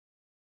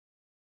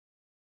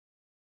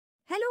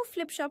Hello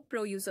Flipshop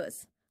Pro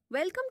users.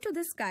 Welcome to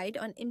this guide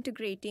on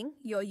integrating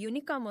your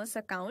Unicommerce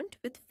account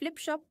with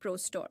Flipshop Pro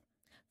Store.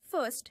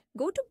 First,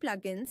 go to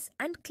Plugins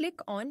and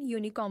click on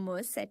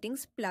Unicommerce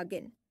Settings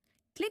plugin.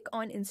 Click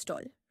on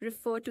Install.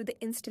 Refer to the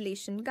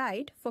installation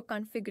guide for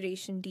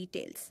configuration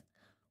details.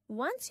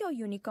 Once your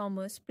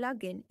Unicommerce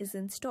plugin is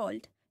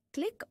installed,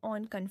 click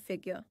on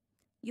Configure.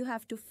 You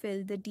have to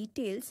fill the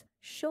details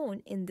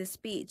shown in this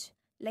page,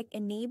 like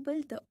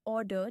enable the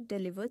order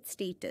delivered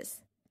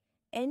status.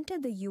 Enter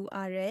the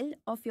URL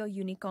of your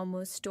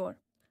Unicommerce store.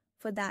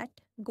 For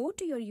that, go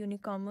to your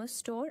Unicommerce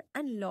store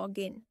and log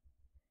in.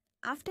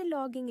 After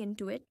logging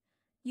into it,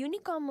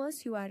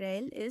 Unicommerce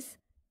URL is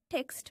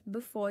text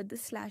before the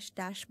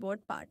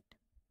 /dashboard part.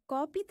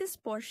 Copy this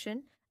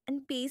portion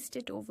and paste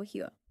it over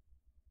here.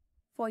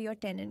 For your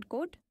tenant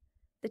code,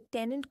 the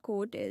tenant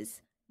code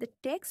is the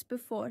text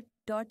before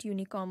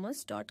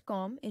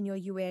 .unicommerce.com in your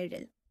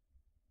URL.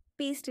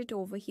 Paste it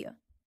over here.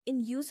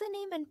 In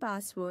username and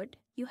password,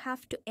 you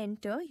have to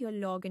enter your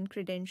login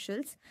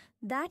credentials,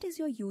 that is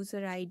your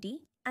user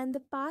ID and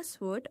the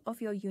password of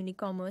your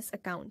Unicommerce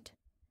account.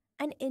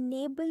 And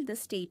enable the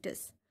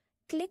status.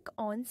 Click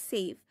on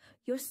Save.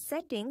 Your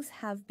settings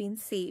have been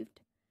saved.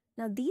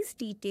 Now these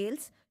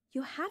details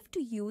you have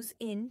to use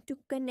to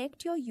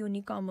connect your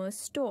Unicommerce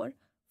store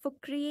for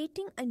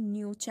creating a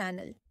new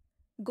channel.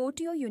 Go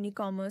to your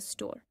Unicommerce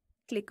store.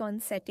 Click on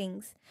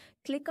Settings.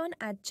 Click on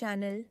Add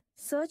Channel.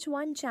 Search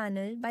one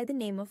channel by the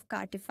name of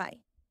Cartify.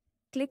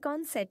 Click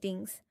on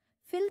Settings.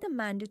 Fill the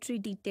mandatory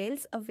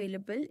details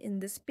available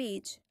in this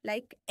page,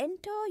 like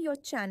enter your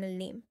channel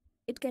name.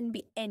 It can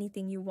be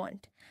anything you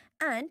want.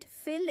 And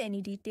fill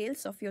any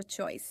details of your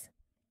choice.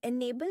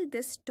 Enable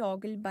this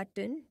toggle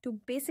button to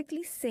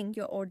basically sync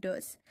your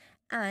orders.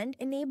 And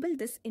enable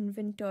this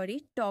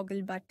inventory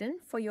toggle button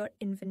for your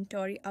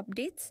inventory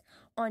updates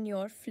on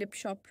your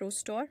Flipshop Pro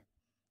store.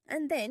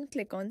 And then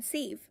click on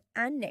Save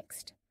and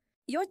Next.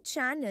 Your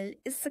channel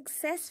is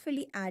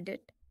successfully added.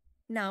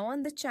 Now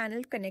on the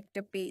channel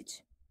connector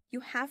page, you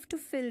have to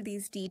fill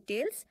these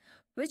details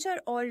which are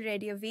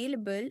already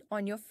available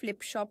on your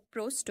Flipshop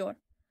Pro store.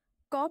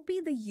 Copy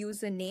the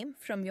username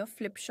from your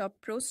Flipshop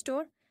Pro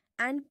store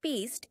and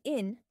paste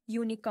in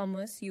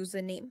Unicommerce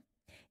username.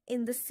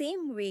 In the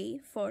same way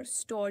for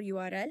store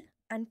URL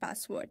and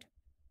password.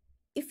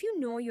 If you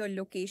know your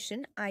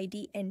location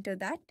ID, enter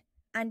that.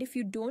 And if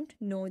you don't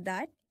know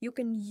that, you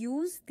can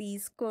use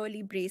these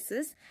curly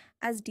braces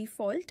as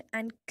default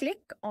and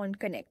click on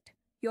Connect.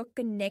 Your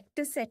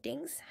connector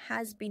settings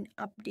has been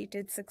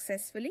updated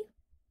successfully.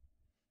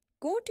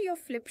 Go to your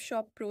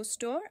Flipshop Pro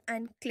store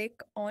and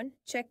click on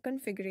Check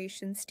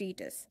Configuration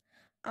Status.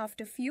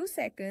 After few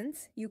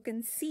seconds, you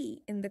can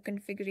see in the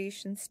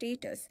configuration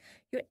status,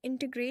 your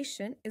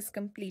integration is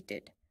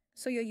completed.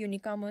 So your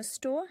Unicommerce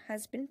store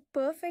has been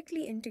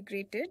perfectly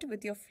integrated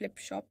with your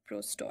Flipshop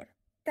Pro store.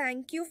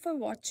 Thank you for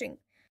watching.